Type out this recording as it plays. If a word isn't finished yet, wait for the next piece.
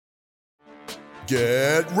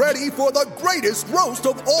Get ready for the greatest roast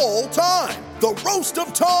of all time, the Roast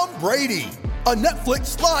of Tom Brady, a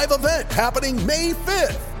Netflix live event happening May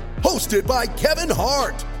 5th. Hosted by Kevin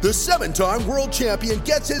Hart, the 7-time world champion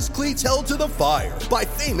gets his cleats held to the fire by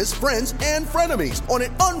famous friends and frenemies on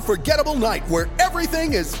an unforgettable night where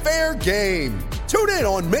everything is fair game. Tune in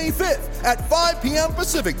on May 5th at 5 p.m.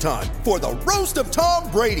 Pacific time for the Roast of Tom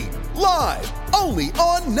Brady, live only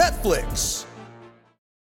on Netflix.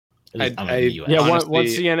 Once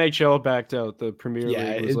the NHL backed out, the Premier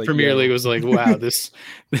League was like, League was like, wow, this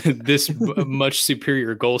much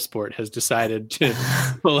superior goal sport has decided to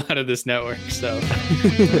pull out of this network. So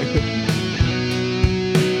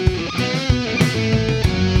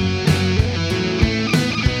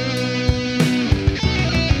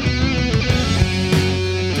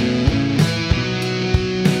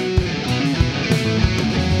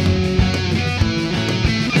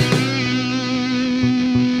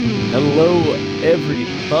hello,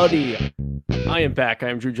 everybody. I am back. I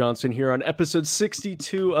am Drew Johnson here on episode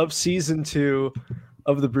 62 of season 2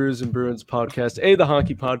 of the Brews and Bruins podcast, the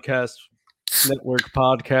Hockey Podcast Network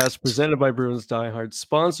podcast, presented by Bruins Die Hard,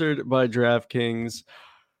 sponsored by DraftKings.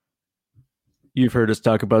 You've heard us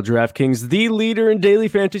talk about DraftKings, the leader in daily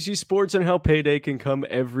fantasy sports, and how payday can come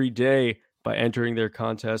every day by entering their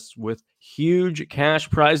contests with huge cash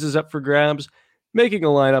prizes up for grabs. Making a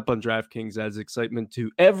lineup on DraftKings adds excitement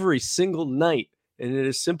to every single night, and it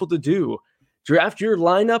is simple to do. Draft your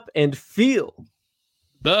lineup and feel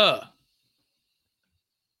the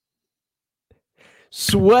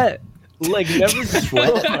sweat like never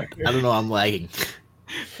sweat. I don't know. I'm lagging.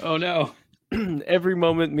 Oh no! Every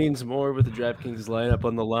moment means more with the DraftKings lineup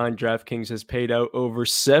on the line. DraftKings has paid out over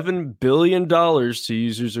 $7 billion to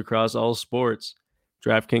users across all sports.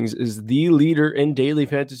 DraftKings is the leader in daily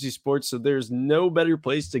fantasy sports, so there's no better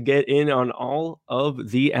place to get in on all of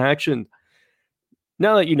the action.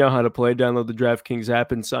 Now that you know how to play, download the DraftKings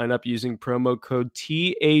app and sign up using promo code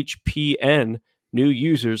THPN. New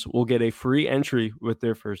users will get a free entry with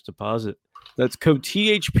their first deposit. That's code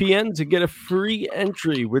THPN to get a free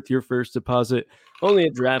entry with your first deposit. Only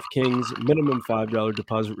at DraftKings. Minimum $5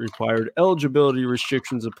 deposit required. Eligibility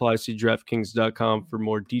restrictions apply. See DraftKings.com for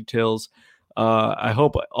more details. I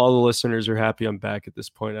hope all the listeners are happy I'm back at this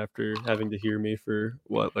point after having to hear me for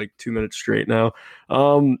 2 minutes straight now.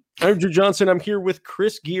 I'm Drew Johnson. I'm here with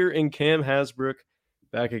Chris Gear and Cam Hasbrook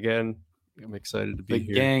back again. I'm excited to be here.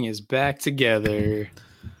 The gang is back together.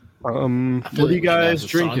 What are you guys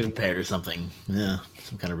drinking? Prepared or something? Yeah,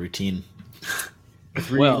 some kind of routine.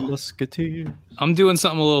 Musketeers. I'm doing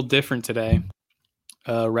something a little different today.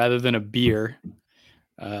 Rather than a beer,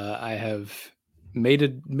 I have made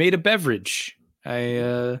a beverage.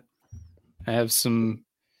 I have some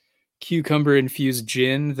cucumber infused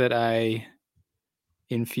gin that I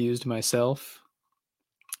infused myself,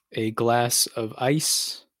 a glass of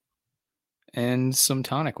ice, and some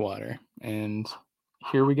tonic water. And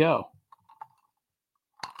here we go.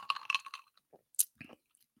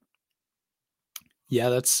 Yeah,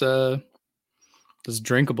 that's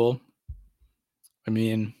drinkable. I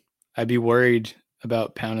mean, I'd be worried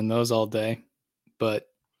about pounding those all day. But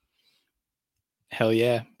hell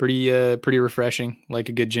yeah, pretty refreshing, like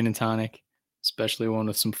a good gin and tonic, especially one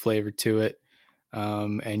with some flavor to it.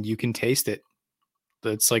 And you can taste it.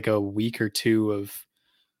 It's like a week or two of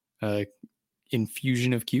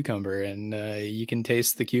infusion of cucumber, and you can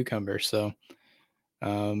taste the cucumber. So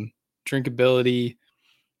drinkability,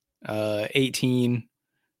 18,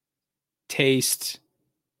 taste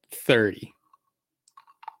 30.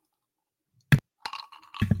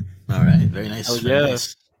 All right, very nice. Oh, yeah.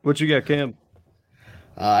 Nice. What you got, Cam?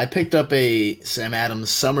 I picked up a Sam Adams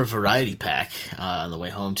Summer Variety Pack on the way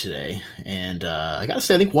home today, and I gotta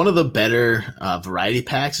say, I think one of the better variety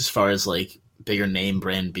packs as far as like bigger name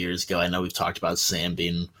brand beers go. I know we've talked about Sam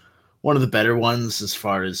being one of the better ones as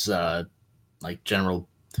far as like general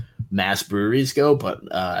mass breweries go, but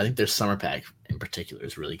I think their Summer Pack in particular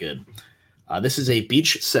is really good. This is a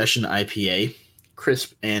Beach Session IPA,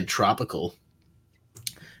 crisp and tropical.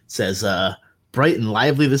 Says, bright and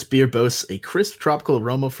lively, this beer boasts a crisp tropical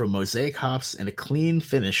aroma from mosaic hops and a clean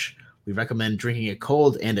finish. We recommend drinking it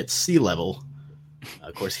cold and at sea level.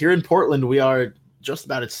 Of course, here in Portland, we are just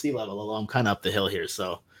about at sea level, although I'm kind of up the hill here,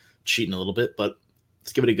 so cheating a little bit, but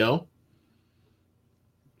let's give it a go.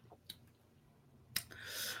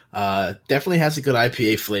 Definitely has a good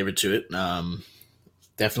IPA flavor to it.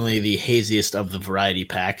 Definitely the haziest of the variety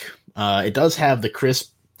pack. It does have the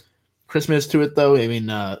crispness to it, though. I mean,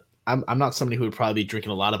 I'm not somebody who would probably be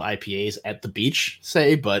drinking a lot of IPAs at the beach,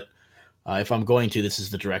 say, but if I'm going to, this is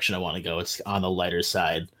the direction I want to go. It's on the lighter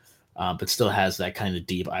side, but still has that kind of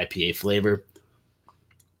deep IPA flavor.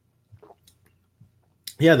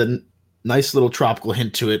 Yeah, nice little tropical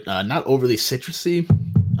hint to it. Not overly citrusy,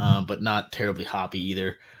 but not terribly hoppy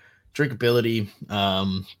either. Drinkability,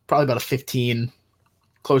 probably about a 15,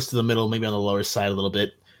 close to the middle, maybe on the lower side a little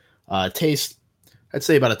bit. Taste, I'd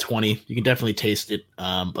say about a 20. You can definitely taste it,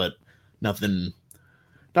 but nothing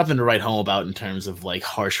to write home about in terms of like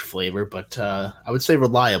harsh flavor. But I would say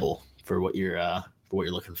reliable for what you're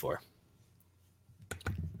looking for.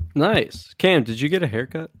 Nice. Cam, did you get a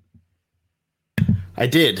haircut? I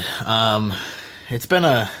did. It's been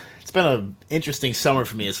an interesting summer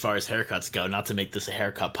for me as far as haircuts go. Not to make this a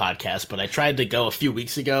haircut podcast, but I tried to go a few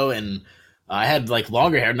weeks ago, and I had like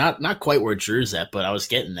longer hair, not quite where Drew's at, but I was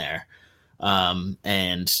getting there.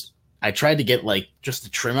 And I tried to get like just to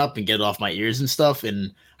trim up and get it off my ears and stuff,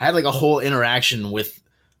 and I had like a whole interaction with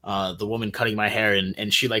the woman cutting my hair,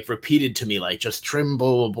 and she like repeated to me like just trim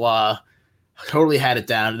blah blah blah. Totally had it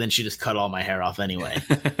down, and then she just cut all my hair off anyway.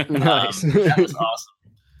 Nice. That was awesome.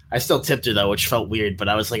 I still tipped her though, which felt weird, but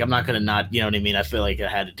I was like, I'm not gonna not, you know what I mean? I feel like I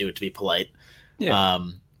had to do it to be polite. Yeah.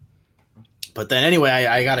 But then anyway,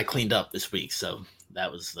 I got it cleaned up this week, so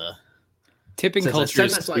that was the Tipping Since I culture said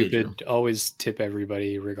is that's what you do. stupid. Always tip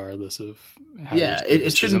everybody, regardless of how Yeah, much it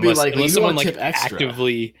business shouldn't is, be like, unless you someone wanna like tip extra.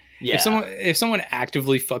 actively. yeah. If someone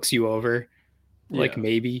actively fucks you over, like Yeah.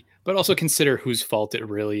 maybe, but also consider whose fault it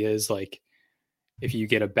really is. Like if you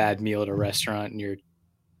get a bad meal at a restaurant and you're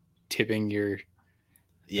tipping your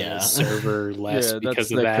Yeah. server less Yeah, because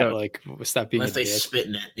that's of the that, cut. like stop being Unless a they dick. spit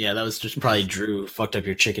in it. Yeah, that was just probably Drew fucked up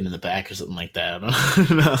your chicken in the back or something like that. I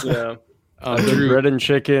don't know. Yeah. I've been Drew, bread and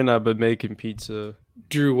chicken. I've been making pizza.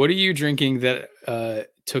 Drew, what are you drinking that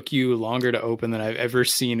took you longer to open than I've ever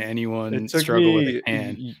seen anyone struggle with a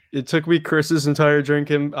can? It took me Chris's entire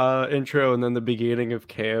drinking intro and then the beginning of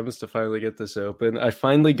Cam's to finally get this open. I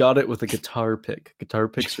finally got it with a guitar pick. Guitar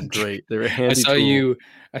picks are great. They're a handy tool.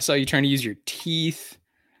 I saw you trying to use your teeth,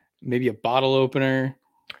 maybe a bottle opener.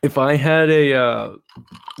 If I had a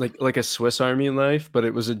like a Swiss Army knife, but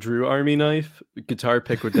it was a Drew Army knife, guitar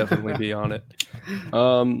pick would definitely be on it.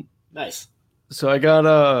 Nice. So I got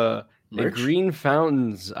a Merch? Green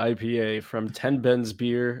Fountains IPA from 10 Ben's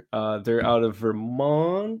Beer. They're out of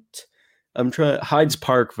Vermont. Hydes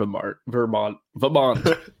Park, Vermont.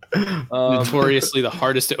 Notoriously the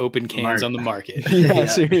hardest to open cans Mark. on the market. Yeah,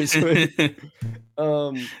 seriously.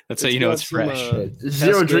 That's how you know got it's fresh.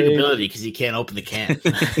 Zero Cascade. drinkability because you can't open the can.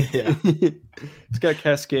 Yeah. It's got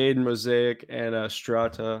Cascade, Mosaic, and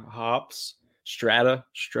Strata hops. Strata.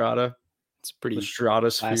 It's a pretty The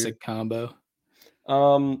Stratosphere. classic combo.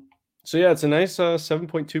 So yeah, it's a nice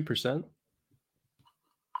 7.2%.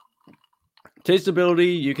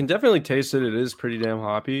 Tasteability, you can definitely taste it. It is pretty damn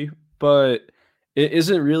hoppy, but it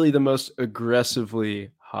isn't really the most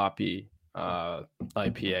aggressively hoppy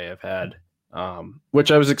IPA I've had,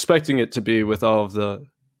 which I was expecting it to be with all of the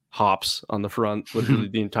hops on the front. Literally,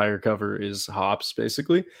 the entire cover is hops,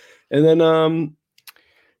 basically. And then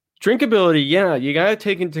drinkability, yeah, you gotta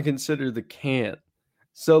take into consider the can.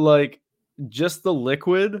 So like just the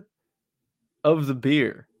liquid of the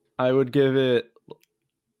beer, I would give it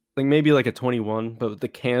like maybe like a 21, but with the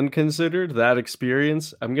can considered, that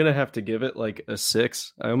experience, I'm gonna have to give it like a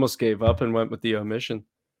 6. I almost gave up and went with the omission.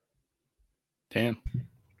 Damn.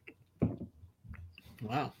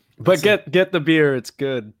 Wow. But get the beer, it's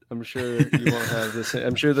good. I'm sure you won't have this.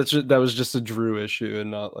 I'm sure that was just a Drew issue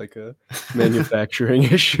and not like a manufacturing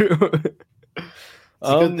issue. It's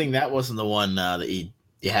a good thing that wasn't the one that you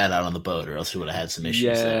had out on the boat, or else you would have had some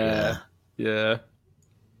issues there. Yeah.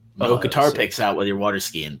 No guitar so- picks out while you're water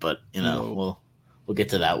skiing, but you know, No. we'll get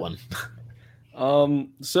to that one.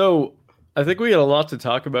 So I think we got a lot to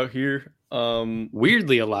talk about here.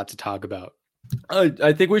 Weirdly, a lot to talk about.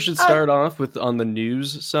 I think we should start off with on the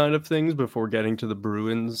news side of things before getting to the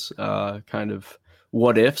Bruins kind of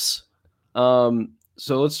what ifs. So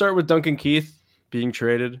let's start with Duncan Keith being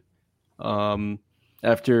traded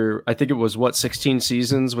after I think it was 16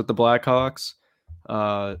 seasons with the Blackhawks.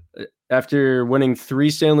 After winning 3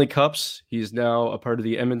 Stanley Cups, he's now a part of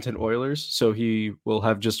the Edmonton Oilers, so he will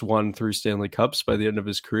have just won 3 Stanley Cups by the end of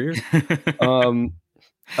his career.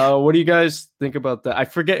 What do you guys think about that? I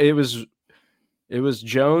forget, it was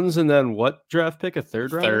Jones and then what draft pick? A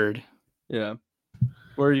third round? Third. Yeah.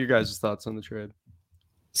 What are your guys' thoughts on the trade?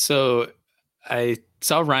 So I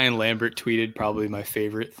saw Ryan Lambert tweeted probably my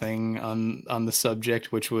favorite thing on the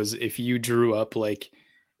subject, which was if you drew up like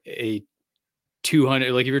a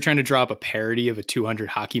 200, like if you're trying to draw up a parody of a 200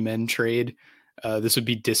 hockey men trade, this would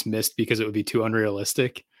be dismissed because it would be too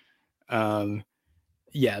unrealistic. Yeah,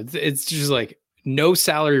 it's just like no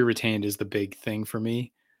salary retained is the big thing for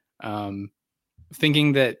me.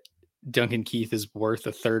 Thinking that Duncan Keith is worth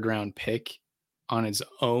a 3rd round pick on its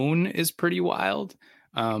own is pretty wild.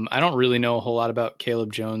 I don't really know a whole lot about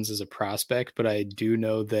Caleb Jones as a prospect, but I do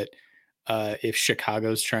know that if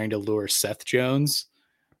Chicago's trying to lure Seth Jones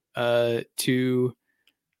to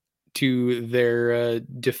their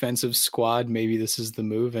defensive squad, maybe this is the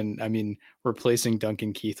move. And I mean, replacing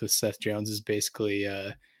Duncan Keith with Seth Jones is basically,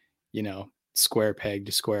 square peg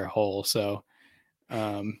to square hole. So,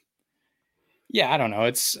 I don't know.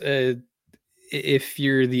 It's if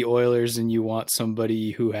you're the Oilers and you want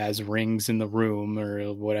somebody who has rings in the room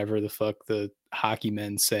or whatever the fuck the hockey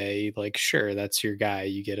men say, like, sure, that's your guy.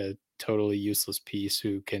 You get a totally useless piece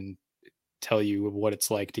who can tell you what it's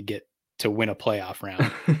like to win a playoff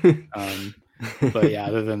round. But yeah,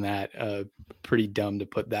 other than that, pretty dumb to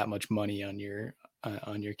put that much money on your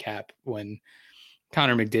cap when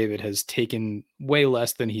Connor McDavid has taken way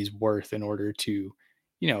less than he's worth in order to,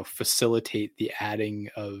 facilitate the adding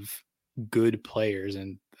of good players.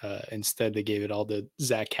 And instead they gave it all to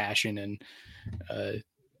Zach Cashin and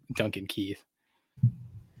Duncan Keith.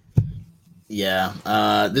 Yeah.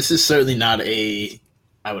 This is certainly not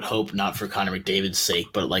I would hope not for Connor McDavid's sake,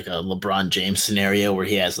 but like a LeBron James scenario where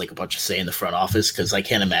he has like a bunch of say in the front office. Cause I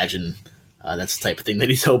can't imagine that's the type of thing that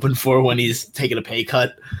he's hoping for when he's taking a pay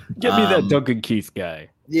cut. Get me that Duncan Keith guy.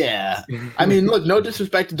 Yeah. I mean, look, no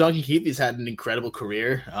disrespect to Duncan Keith. He's had an incredible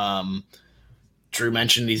career. Drew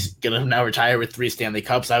mentioned he's going to now retire with 3 Stanley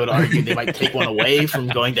Cups. I would argue they might take one away from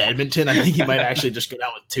going to Edmonton. I think he might actually just go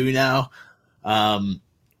down with 2 now.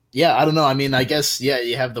 Yeah, I don't know. I mean, I guess,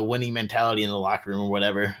 you have the winning mentality in the locker room or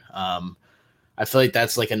whatever. I feel like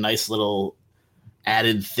that's like a nice little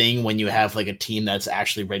added thing when you have like a team that's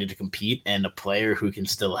actually ready to compete and a player who can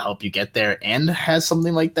still help you get there and has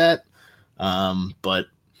something like that. But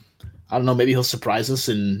I don't know, maybe he'll surprise us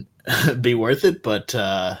and be worth it. But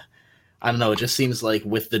I don't know. It just seems like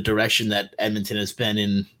with the direction that Edmonton has been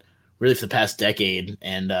in really for the past decade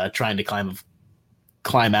and trying to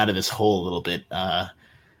climb out of this hole a little bit,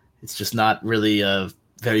 it's just not really a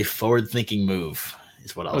very forward-thinking move,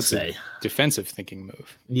 is what I'll say. Defensive thinking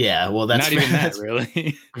move. Yeah, well, that's not even that,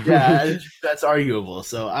 really. Yeah, that's arguable.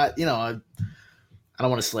 So I don't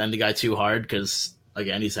want to slam the guy too hard because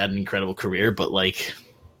again, he's had an incredible career, but like,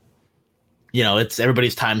 it's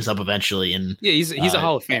everybody's time's up eventually. And yeah, he's a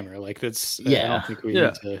Hall of Famer. Like that's I don't think we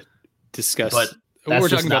need to discuss. But we're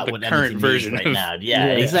talking about the current version right now. Yeah,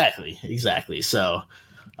 exactly. So.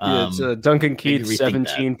 It's Duncan Keith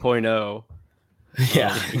 17.0.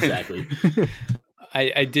 Yeah, exactly.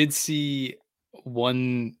 I did see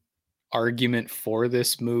one argument for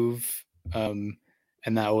this move, and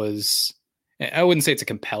that was, I wouldn't say it's a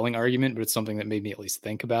compelling argument, but it's something that made me at least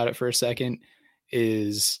think about it for a second,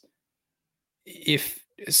 is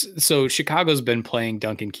so Chicago's been playing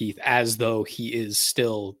Duncan Keith as though he is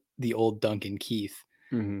still the old Duncan Keith,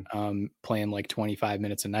 playing like 25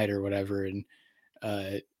 minutes a night or whatever. And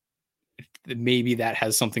maybe that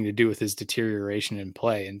has something to do with his deterioration in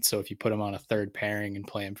play. And so if you put him on a third pairing and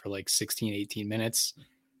play him for like 16, 18 minutes,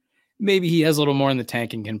 maybe he has a little more in the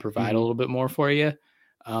tank and can provide a little bit more for you.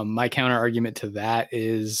 My counter argument to that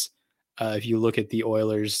is if you look at the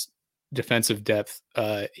Oilers defensive depth,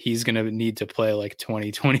 he's going to need to play like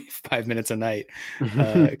 20, 25 minutes a night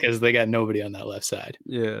because they got nobody on that left side.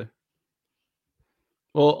 Yeah.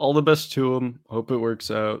 Well, all the best to him. Hope it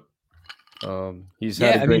works out. He's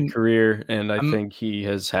had a great career, and I think he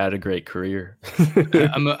has had a great career.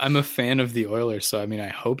 I'm a fan of the Oilers, so I mean, I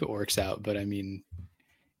hope it works out. But I mean,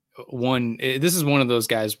 this is one of those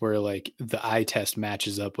guys where like the eye test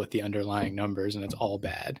matches up with the underlying numbers, and it's all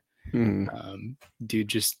bad. Dude,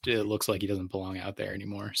 just it looks like he doesn't belong out there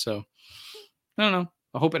anymore. So I don't know.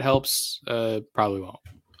 I hope it helps. Probably won't.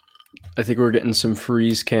 I think we're getting some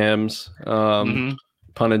freeze cams. Pun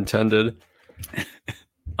intended.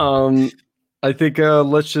 I think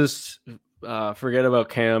let's just forget about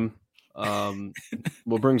Cam.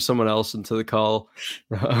 We'll bring someone else into the call.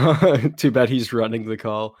 Too bad he's running the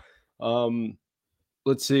call.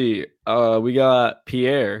 Let's see. We got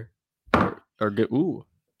Pierre.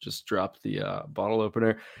 Just dropped the bottle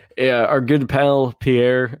opener. Yeah, our good pal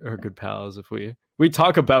Pierre, or good pals if we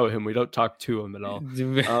talk about him, we don't talk to him at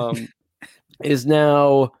all. Is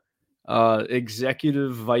now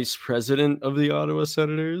executive vice president of the Ottawa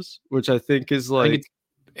Senators, which I think is like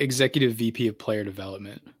executive VP of player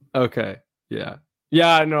development. Okay. Yeah.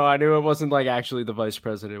 Yeah, no, I knew it wasn't like actually the vice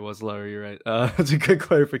president. It was Larry, you're right. That's a good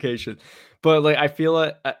clarification. But like I feel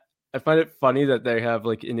like I find it funny that they have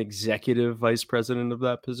like an executive vice president of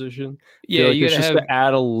that position. Yeah, like you it's just to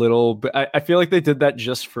add a little bit. I feel like they did that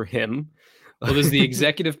just for him. Well, there's the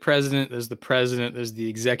executive president, there's the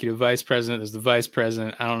executive vice president, there's the vice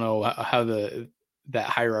president. I don't know how the that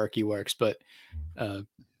hierarchy works. But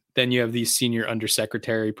then you have these senior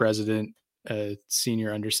undersecretary president,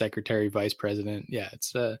 senior undersecretary vice president. Yeah,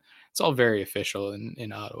 it's all very official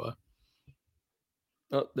in Ottawa.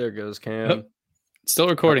 Oh, there goes Cam. Oh, still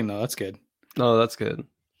recording though. That's good. Oh, that's good.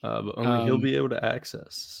 But only he'll be able to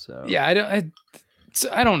access. So yeah, I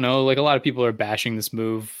don't know. Like, a lot of people are bashing this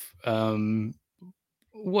move.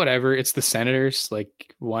 Whatever. It's the Senators.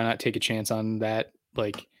 Like, why not take a chance on that?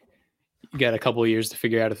 Like, you got a couple of years to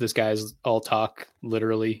figure out if this guy's all talk,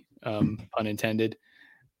 literally, pun intended,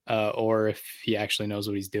 or if he actually knows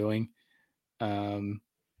what he's doing.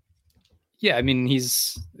 Yeah, I mean,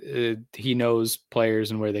 he knows players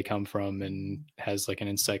and where they come from, and has like an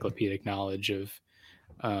encyclopedic knowledge of.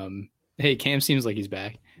 Hey, Cam seems like he's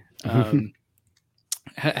back.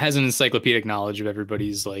 Has an encyclopedic knowledge of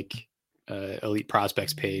everybody's like elite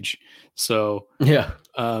prospects page. So yeah,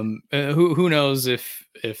 who knows if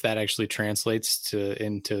that actually translates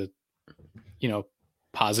into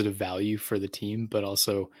positive value for the team, but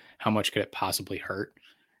also how much could it possibly hurt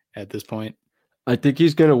at this point? I think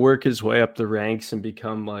he's going to work his way up the ranks and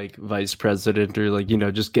become like vice president, or like,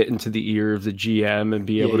 just get into the ear of the GM and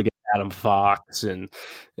be able to get Adam Fox and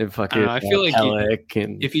fucking I feel like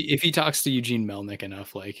and if he talks to Eugene Melnyk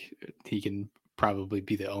enough, like, he can probably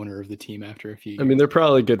be the owner of the team after a few years. I mean, they're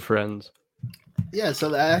probably good friends. Yeah, so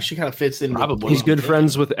that actually kind of fits in. Probably. He's good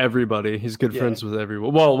friends with everybody. He's good friends with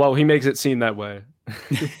everyone. Well, he makes it seem that way.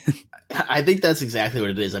 I think that's exactly what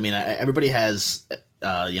it is. I mean, everybody has,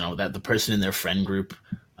 that the person in their friend group,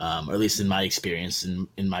 or at least in my experience,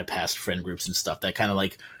 in my past friend groups and stuff, that kind of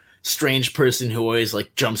like strange person who always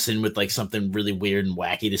like jumps in with like something really weird and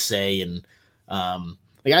wacky to say. And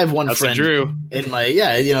like, I have one friend Drew in my,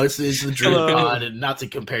 it's the Drew pod, and not to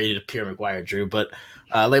compare you to Pierre McGuire, Drew, but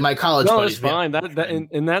like my college buddies. No, it's fine. That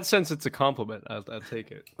in that sense, it's a compliment. I'll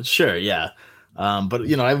take it. Sure, yeah. But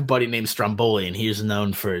I have a buddy named Stromboli, and he's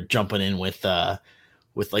known for jumping in with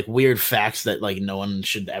like weird facts that like no one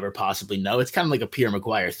should ever possibly know. It's kind of like a Pierre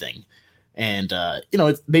McGuire thing. And,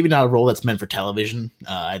 it's maybe not a role that's meant for television.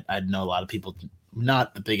 I know a lot of people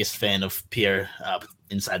not the biggest fan of Pierre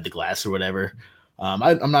inside the glass or whatever.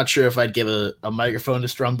 I'm not sure if I'd give a microphone to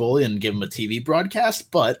Stromboli and give him a TV broadcast,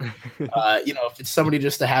 but, if it's somebody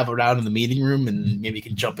just to have around in the meeting room and maybe you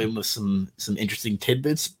can jump in with some interesting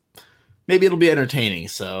tidbits, maybe it'll be entertaining.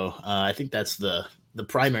 So I think that's the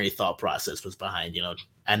primary thought process was behind,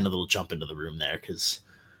 adding a little jump into the room there, because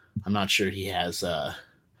I'm not sure he has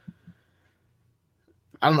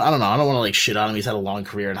I don't know. I don't want to like shit on him. He's had a long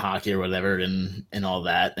career in hockey or whatever and all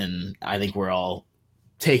that. And I think we're all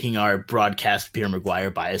taking our broadcast Pierre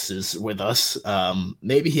McGuire biases with us.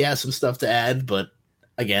 Maybe he has some stuff to add, but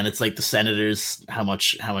again, it's like the Senators. How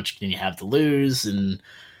much can you have to lose? And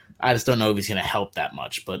I just don't know if he's going to help that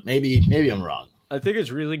much, but maybe I'm wrong. I think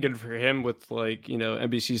it's really good for him with like,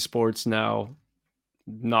 NBC Sports now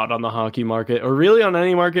not on the hockey market, or really on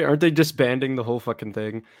any market. Aren't they disbanding the whole fucking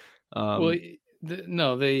thing?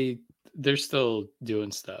 No, they're still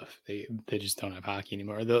doing stuff. They just don't have hockey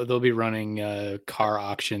anymore. They'll be running car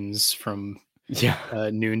auctions from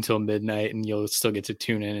noon till midnight, and you'll still get to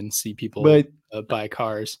tune in and see people buy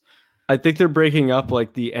cars. I think they're breaking up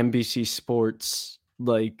like the NBC Sports,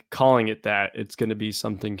 like calling it that. It's going to be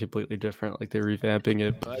something completely different. Like they're revamping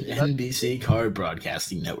it. But NBC Car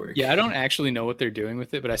Broadcasting Network. Yeah, I don't actually know what they're doing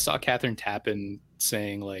with it, but I saw Catherine Tappan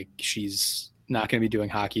saying like she's not going to be doing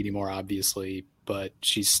hockey anymore, obviously, but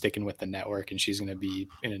she's sticking with the network and she's going to be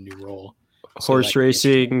in a new role. Horse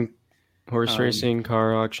racing,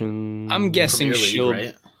 car auction. I'm guessing she'll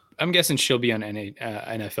be on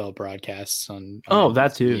NFL broadcasts on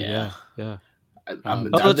that too. Yeah.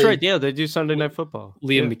 That's right. Yeah, they do Sunday Night Football.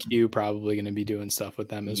 Liam McHugh probably going to be doing stuff with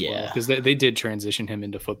them as well, because they did transition him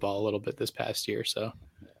into football a little bit this past year. So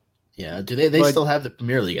yeah, do they still have the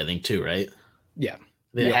Premier League? I think too, right? Yeah.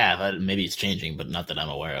 They have. Maybe it's changing, but not that I'm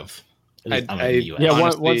aware of. Once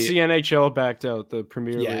the NHL backed out, the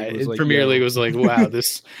Premier League was like, League was like, wow,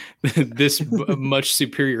 this much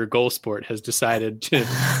superior goal sport has decided to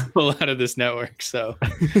pull out of this network. So,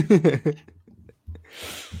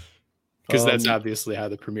 because that's obviously how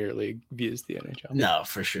the Premier League views the NHL. No,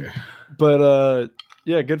 for sure. But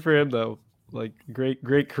good for him though. Like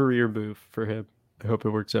great career move for him. I hope it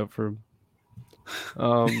works out for him.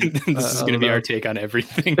 This is going to be our take on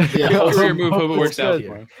everything. Career move, hope it works out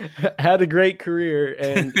for him. Had a great career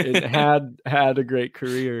and had a great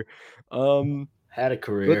career. Had a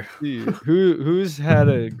career. Let's see. Who's had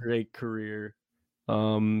a great career?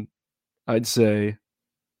 I'd say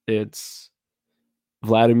it's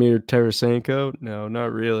Vladimir Tarasenko. No,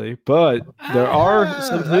 not really. But there are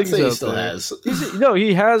some things out still there. Has.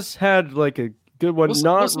 He has had like a Good one.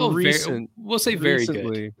 Not we'll recent. We'll say very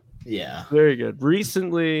recently. good. Yeah. Very good.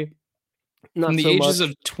 Recently, not From the so ages much.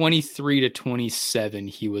 of 23 to 27,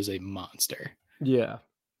 he was a monster. Yeah.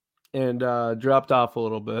 And dropped off a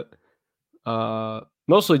little bit.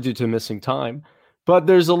 Mostly due to missing time. But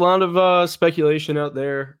there's a lot of speculation out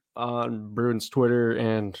there on Bruins Twitter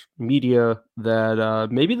and media that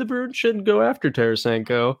maybe the Bruins shouldn't go after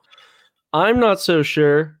Tarasenko. I'm not so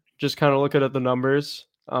sure. Just kind of looking at the numbers,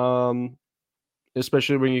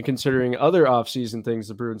 especially when you're considering other offseason things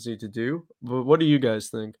the Bruins need to do. But what do you guys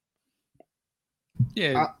think?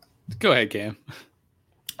 Yeah, go ahead, Cam.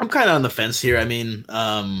 I'm kind of on the fence here. I mean,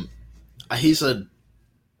 he's a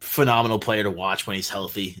phenomenal player to watch when he's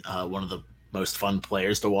healthy. One of the most fun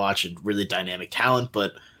players to watch and really dynamic talent.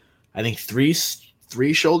 But I think three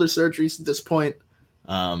shoulder surgeries at this point.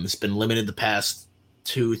 It's been limited the past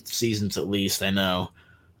 2 seasons at least. I know.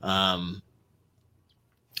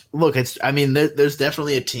 Look, there's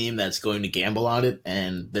definitely a team that's going to gamble on it,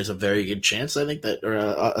 and there's a very good chance, I think, or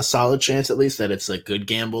a solid chance at least, that it's a good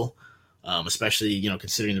gamble. Especially,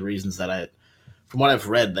 considering the reasons from what I've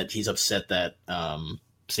read, that he's upset that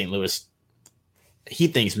St. Louis, he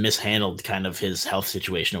thinks, mishandled kind of his health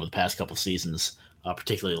situation over the past couple seasons,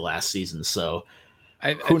 particularly last season. So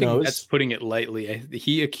I who think knows? that's putting it lightly.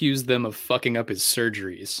 He accused them of fucking up his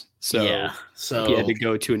surgeries. So yeah, so he had to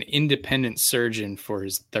go to an independent surgeon for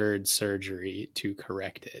his 3rd surgery to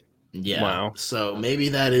correct it. Yeah. Wow. So maybe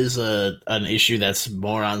that is an issue that's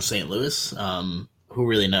more on St. Louis. Who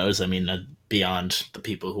really knows? I mean, beyond the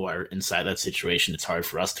people who are inside that situation, it's hard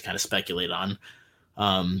for us to kind of speculate on.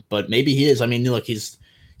 But maybe he is. I mean, look, he's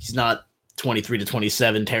not 23 to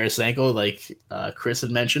 27 Tarasenko like Chris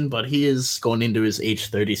had mentioned, but he is going into his age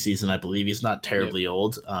 30 season, I believe. He's not terribly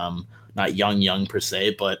old, not young per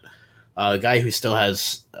se, but a guy who still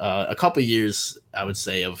has a couple years, I would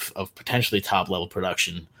say, of potentially top level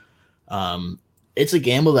production. It's a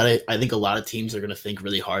gamble that I think a lot of teams are going to think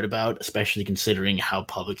really hard about, especially considering how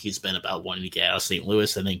public he's been about wanting to get out of St.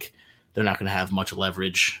 Louis. I think they're not going to have much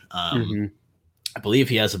leverage. I believe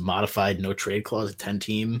he has a modified no trade clause, a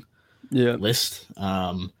 10-team list.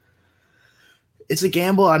 It's a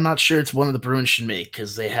gamble. I'm not sure it's one of the Bruins should make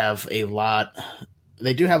because they do have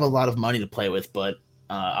a lot of money to play with, but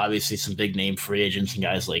obviously some big name free agents and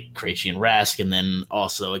guys like Krejci and Rask. And then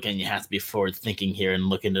also, again, you have to be forward thinking here and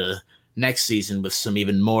look into next season with some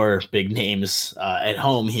even more big names at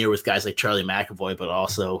home here with guys like Charlie McAvoy, but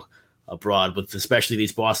also abroad with especially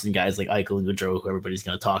these Boston guys like Eichel and Gaudreau, who everybody's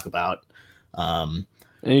going to talk about. And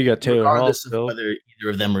you got Taylor Hall still. Whether either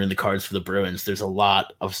of them are in the cards for the Bruins, there's a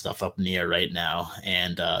lot of stuff up in the air right now.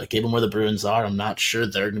 And given where the Bruins are, I'm not sure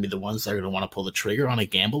they're going to be the ones that are going to want to pull the trigger on a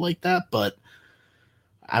gamble like that. But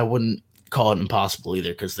I wouldn't call it impossible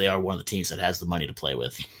either because they are one of the teams that has the money to play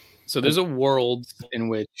with. So there's a world in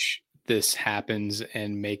which this happens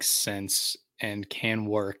and makes sense and can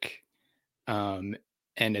work. And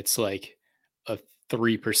it's like a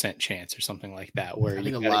 3% chance or something like that. Where I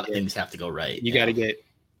think a lot of things have to go right. You got to get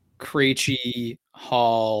Krejci,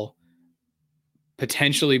 Hall,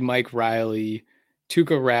 potentially Mike Riley,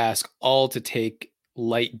 Tuukka Rask, all to take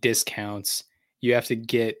light discounts. You have to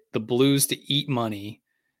get the Blues to eat money.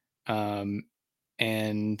 And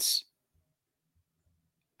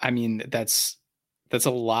I mean, that's a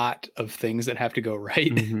lot of things that have to go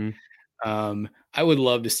right. I would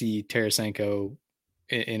love to see Tarasenko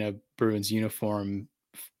in a Bruins uniform,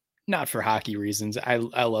 not for hockey reasons. I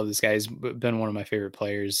love this guy. He's been one of my favorite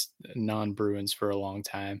players, non-Bruins, for a long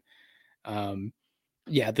time.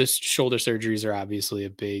 The shoulder surgeries are obviously a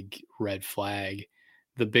big red flag.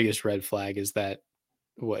 The biggest red flag is that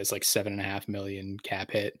it's like $7.5 million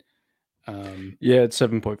cap hit. It's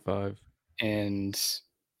 7.5. And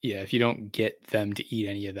yeah, if you don't get them to eat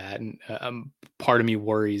any of that, and part of me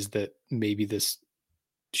worries that maybe this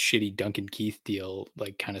shitty Duncan Keith deal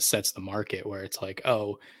like kind of sets the market where it's like,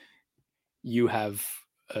 oh, you have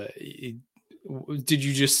did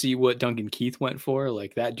you just see what Duncan Keith went for?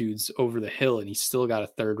 Like, that dude's over the hill and he's still got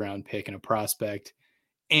a 3rd round pick and a prospect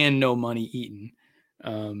and no money eaten.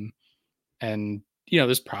 And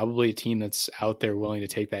there's probably a team that's out there willing to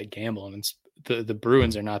take that gamble, and it's the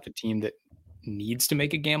Bruins are not the team that needs to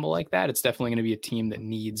make a gamble like that. It's definitely going to be a team that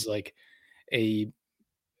needs like a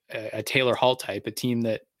Taylor Hall type, a team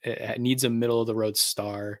that needs a middle of the road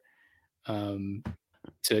star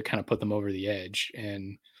to kind of put them over the edge.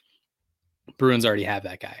 And Bruins already have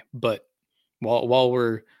that guy, but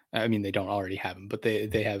they don't already have him, but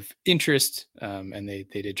they have interest, and they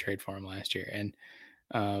did trade for him last year.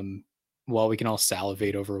 And while we can all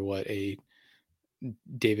salivate over what a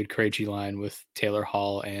David Krejci line with Taylor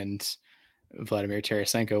Hall and Vladimir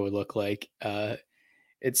Tarasenko would look like.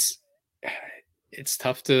 It's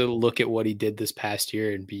tough to look at what he did this past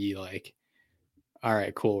year and be like, all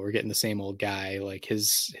right, cool, we're getting the same old guy. Like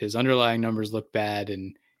his underlying numbers look bad,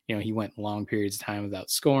 and he went long periods of time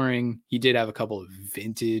without scoring. He did have a couple of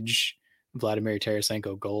vintage Vladimir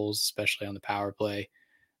Tarasenko goals, especially on the power play.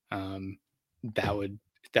 That would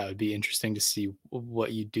be interesting to see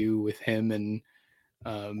what you do with him and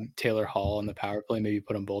Taylor Hall on the power play. Maybe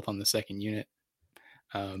put them both on the second unit.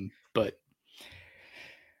 But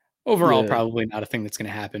overall, probably not a thing that's going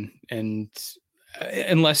to happen. And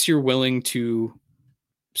unless you're willing to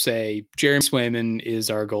say Jeremy Swayman is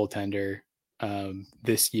our goaltender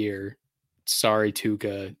this year, sorry,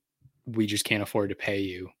 Tuukka, we just can't afford to pay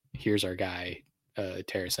you. Here's our guy,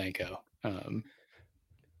 Tarasenko. I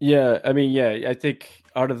think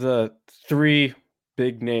out of the 3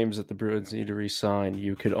 big names that the Bruins need to re-sign,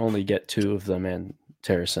 you could only get 2 of them in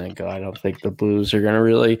Tarasenko. I don't think the Blues are going to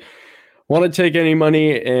really want to take any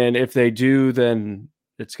money, and if they do, then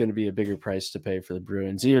it's going to be a bigger price to pay for the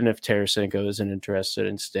Bruins, even if Tarasenko isn't interested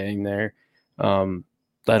in staying there. I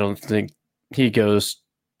don't think he goes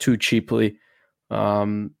too cheaply.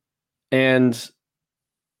 It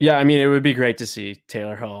would be great to see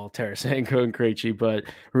Taylor Hall, Tarasenko, and Krejci, but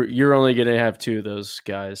you're only going to have 2 of those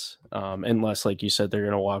guys, unless, like you said, they're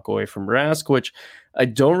going to walk away from Rask, which I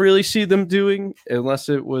don't really see them doing unless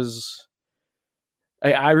it was...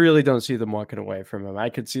 I really don't see them walking away from him. I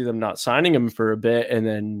could see them not signing him for a bit and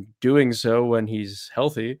then doing so when he's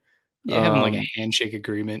healthy. Yeah, having like a handshake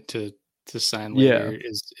agreement to sign later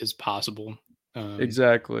is possible.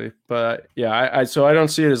 Exactly. But I don't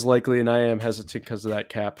see it as likely, and I am hesitant because of that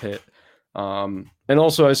cap hit. And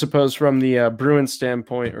also, I suppose from the Bruins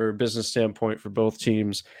standpoint or business standpoint for both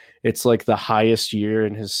teams, it's like the highest year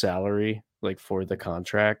in his salary, like for the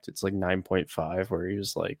contract. It's like 9.5, where he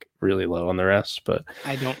was like really low on the rest. But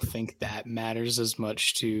I don't think that matters as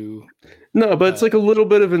much to. No, but it's like a little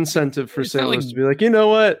bit of incentive for St. Louis to be like, you know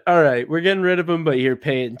what? All right, we're getting rid of him, but you're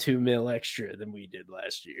paying $2 million extra than we did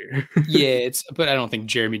last year. But I don't think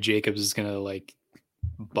Jeremy Jacobs is gonna like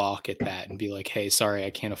balk at that and be like, hey, sorry,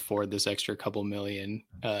 I can't afford this extra couple million.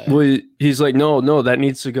 Well, he's like, no, that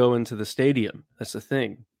needs to go into the stadium. That's the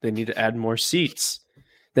thing. They need to add more seats.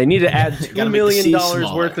 They need to add $2 million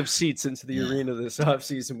worth of seats into the arena this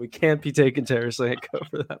offseason. We can't be taking Tarasenko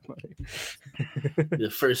for that money. The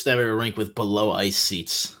first ever rink with below ice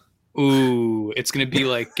seats. Ooh, it's gonna be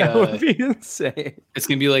like that would be insane. It's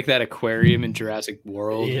gonna be like that aquarium in Jurassic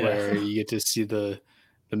World where you get to see the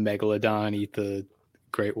megalodon eat the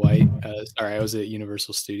great white. Sorry, I was at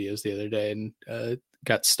Universal Studios the other day and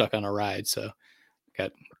got stuck on a ride, so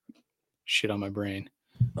got shit on my brain.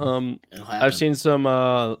 I've seen some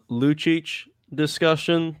Lucic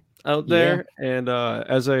discussion out there, and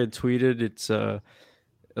as I had tweeted, it's a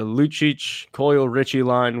Lucic Coyle Richie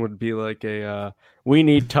line would be like a we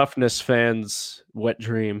need toughness fans wet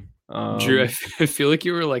dream. Drew, I feel like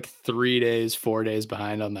you were like 4 days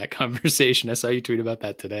behind on that conversation. I saw you tweet about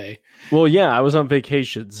that today. Well, yeah, I was on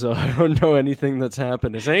vacation, so I don't know anything that's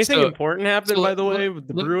happened. Is anything important happened, by the way, with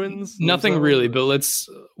the Bruins? Nothing really, but let's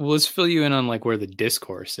fill you in on like where the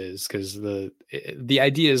discourse is, because the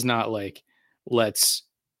idea is not like let's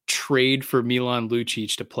trade for Milan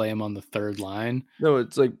Lucic to play him on the third line. No,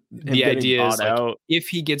 it's like the idea is like, if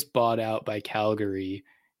he gets bought out by Calgary,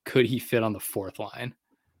 could he fit on the fourth line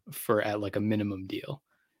at like a minimum deal?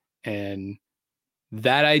 And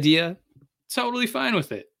that idea, totally fine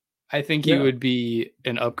with it. I think he would be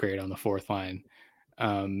an upgrade on the fourth line.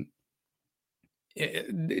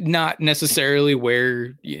 Not necessarily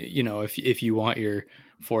where, if you want your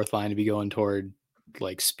fourth line to be going toward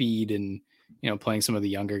like speed and, playing some of the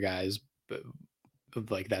younger guys, but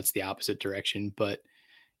like that's the opposite direction. But,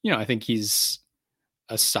 I think he's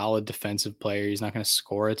a solid defensive player. He's not going to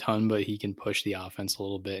score a ton, but he can push the offense a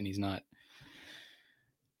little bit, and he's not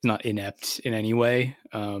inept in any way.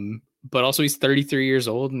 But also he's 33 years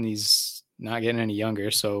old and he's not getting any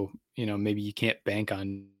younger. So, maybe you can't bank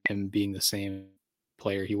on him being the same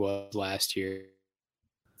player he was last year.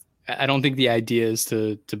 I don't think the idea is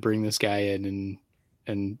to bring this guy in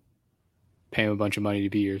and pay him a bunch of money to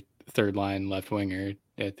be your third line left winger.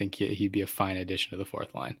 I think he'd be a fine addition to the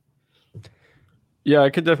fourth line. Yeah,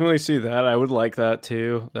 I could definitely see that. I would like that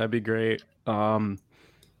too. That'd be great.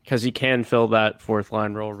 Because he can fill that fourth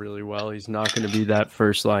line role really well. He's not going to be that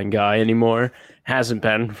first line guy anymore. Hasn't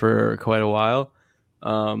been for quite a while.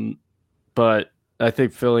 But I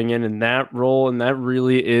think filling in that role, and that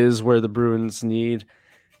really is where the Bruins need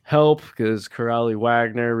help, because Corrali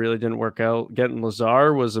Wagner really didn't work out. Getting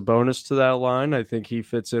Lazar was a bonus to that line. I think he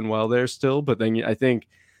fits in well there still. But then I think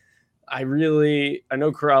I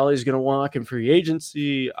know Corrali's going to walk in free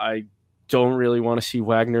agency. I don't really want to see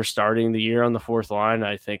Wagner starting the year on the fourth line.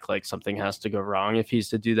 I think like something has to go wrong if he's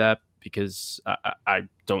to do that, because I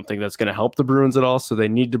don't think that's going to help the Bruins at all. So they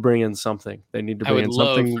need to bring in something. They need to bring in something.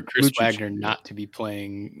 I would love for Chris Wagner not to be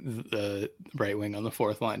playing the right wing on the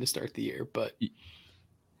fourth line to start the year, but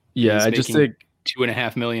yeah, I just think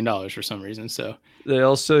 $2.5 million for some reason. So they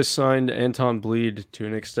also signed Anton Bleed to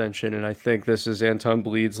an extension, and I think this is Anton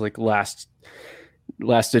Bleed's like last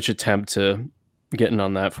ditch attempt to getting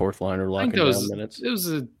on that fourth line or locking down minutes. It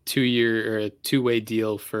was a 2-year or a two-way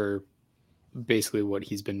deal for basically what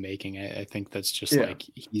he's been making. I think that's just like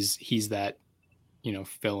he's that,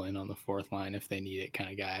 fill in on the fourth line if they need it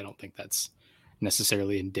kind of guy. I don't think that's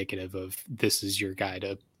necessarily indicative of this is your guy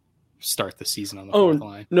to start the season on the fourth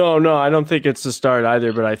line. No, I don't think it's the start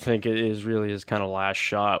either, but I think it is really his kind of last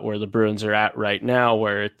shot where the Bruins are at right now,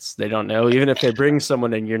 where they don't know. Even if they bring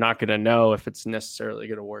someone in, you're not going to know if it's necessarily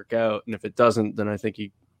going to work out. And if it doesn't, then I think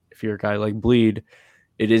if you're a guy like Bleed,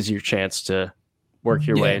 it is your chance to work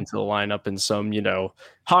your way into the lineup in some,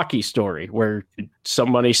 hockey story where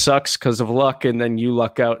somebody sucks because of luck and then you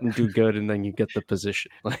luck out and do good and then you get the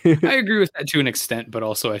position. I agree with that to an extent, but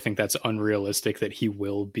also I think that's unrealistic that he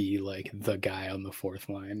will be like the guy on the fourth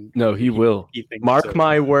line. No, he will. Mark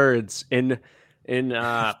my words. In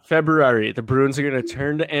February, the Bruins are going to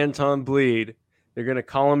turn to Anton Bleed. They're going to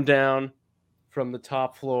call him down from the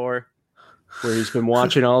top floor where he's been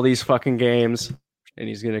watching all these fucking games. And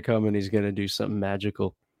he's going to come and he's going to do something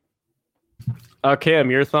magical. Cam,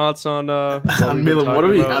 your thoughts on Anton Bleed?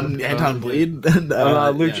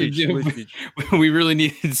 Lucic. We really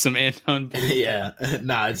needed some Anton Bleed. Yeah.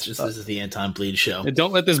 It's just this is the Anton Bleed show.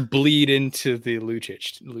 Don't let this bleed into the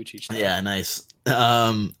Lucic. Yeah, nice.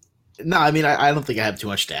 I don't think I have too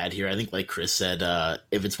much to add here. I think like Chris said,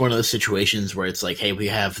 if it's one of those situations where it's like, hey, we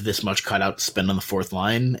have this much cut out to spend on the fourth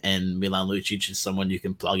line and Milan Lucic is someone you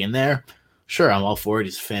can plug in there, sure, I'm all for it.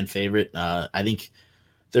 He's a fan favorite. I think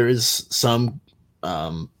there is some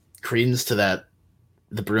credence to that.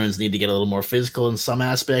 The Bruins need to get a little more physical in some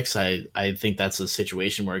aspects. I think that's a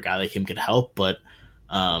situation where a guy like him could help, but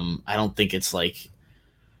I don't think it's like,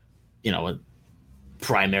 a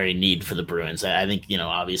primary need for the Bruins. I think,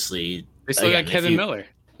 obviously they still got Kevin Miller.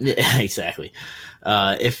 Yeah, exactly.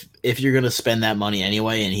 If you're going to spend that money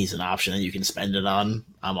anyway, and he's an option that you can spend it on,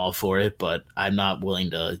 I'm all for it, but I'm not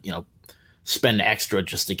willing to, spend extra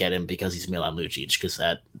just to get him because he's Milan Lucic, because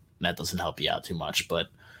that doesn't help you out too much. But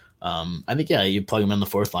I think, you plug him in the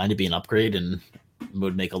fourth line to be an upgrade and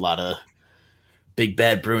would make a lot of big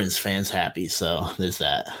bad Bruins fans happy. So there's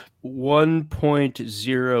that.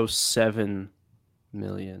 1.07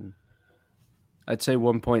 million. I'd say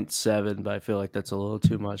 1.7, but I feel like that's a little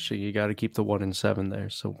too much. So you got to keep the 1 and 7 there.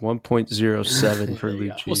 So 1.07 for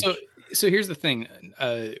Lucic. Well, so here's the thing.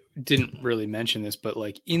 Didn't really mention this, but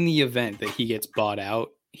like in the event that he gets bought out,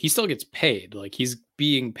 he still gets paid. Like he's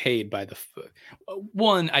being paid by the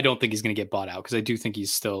one. I don't think he's going to get bought out because I do think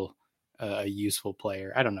he's still a useful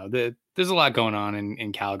player. I don't know. There's a lot going on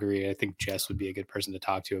in Calgary. I think Jess would be a good person to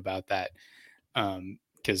talk to about that,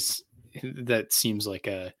 because that seems like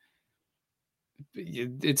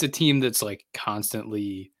it's a team that's like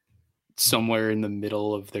constantly somewhere in the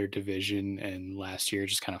middle of their division, and last year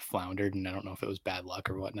just kind of floundered, and I don't know if it was bad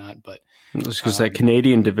luck or whatnot, but it's because that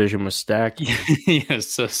Canadian division was stacked. Yeah,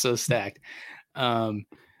 so stacked. But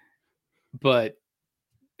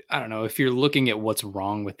I don't know, if you're looking at what's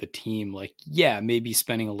wrong with the team, like, maybe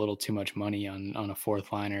spending a little too much money on a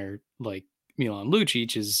fourth liner like Milan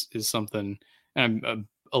Lucic is something, and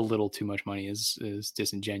a little too much money is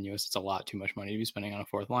disingenuous. It's a lot too much money to be spending on a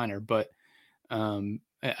fourth liner, but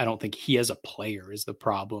I don't think he as a player is the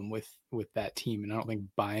problem with that team. And I don't think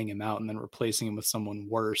buying him out and then replacing him with someone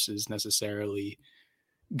worse is necessarily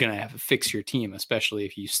going to have to fix your team, especially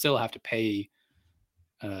if you still have to pay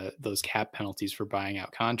those cap penalties for buying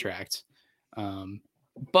out contracts.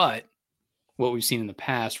 But what we've seen in the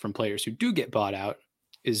past from players who do get bought out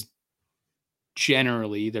is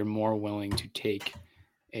generally they're more willing to take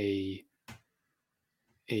a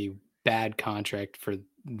bad contract for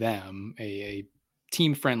them, a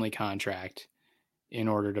team-friendly contract, in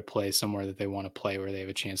order to play somewhere that they want to play where they have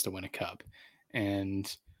a chance to win a cup. And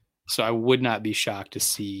so I would not be shocked to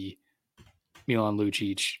see Milan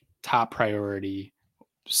Lucic, top priority,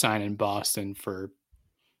 sign in Boston for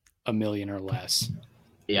 $1 million or less.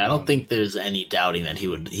 Yeah, I don't think there's any doubting that he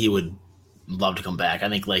would love to come back. I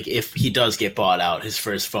think like if he does get bought out, his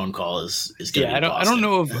first phone call is going to be Boston.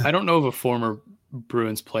 I don't know of a former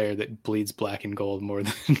Bruins player that bleeds black and gold more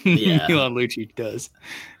than Milan Lucic does.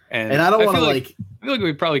 And I don't want to I feel like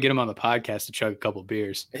we'd probably get him on the podcast to chug a couple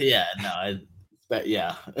beers. Yeah, no,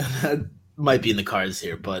 that might be in the cards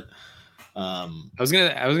here, but I was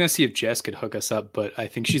gonna see if Jess could hook us up, but I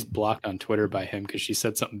think she's blocked on Twitter by him because she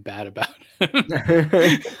said something bad about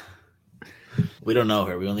him. We don't know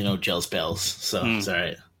her. We only know Gels Bells, so it's all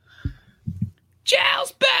right.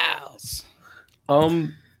 Gels Bells.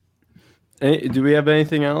 Do we have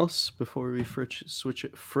anything else before we switch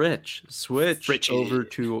over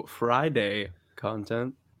to Friday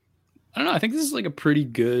content? I don't know. I think this is like I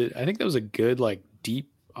think that was a good like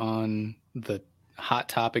deep on the hot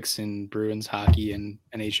topics in Bruins hockey and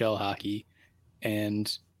NHL hockey,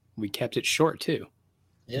 and we kept it short too.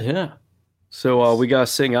 Yeah. So we gotta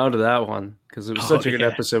sing out of that one because it was such a good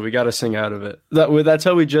episode. We gotta sing out of it. That's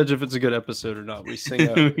how we judge if it's a good episode or not. We sing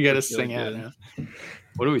out. We gotta sing out.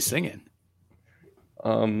 What are we singing?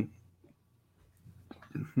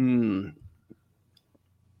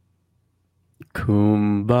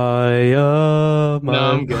 Kumbaya. No,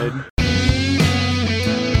 I'm good.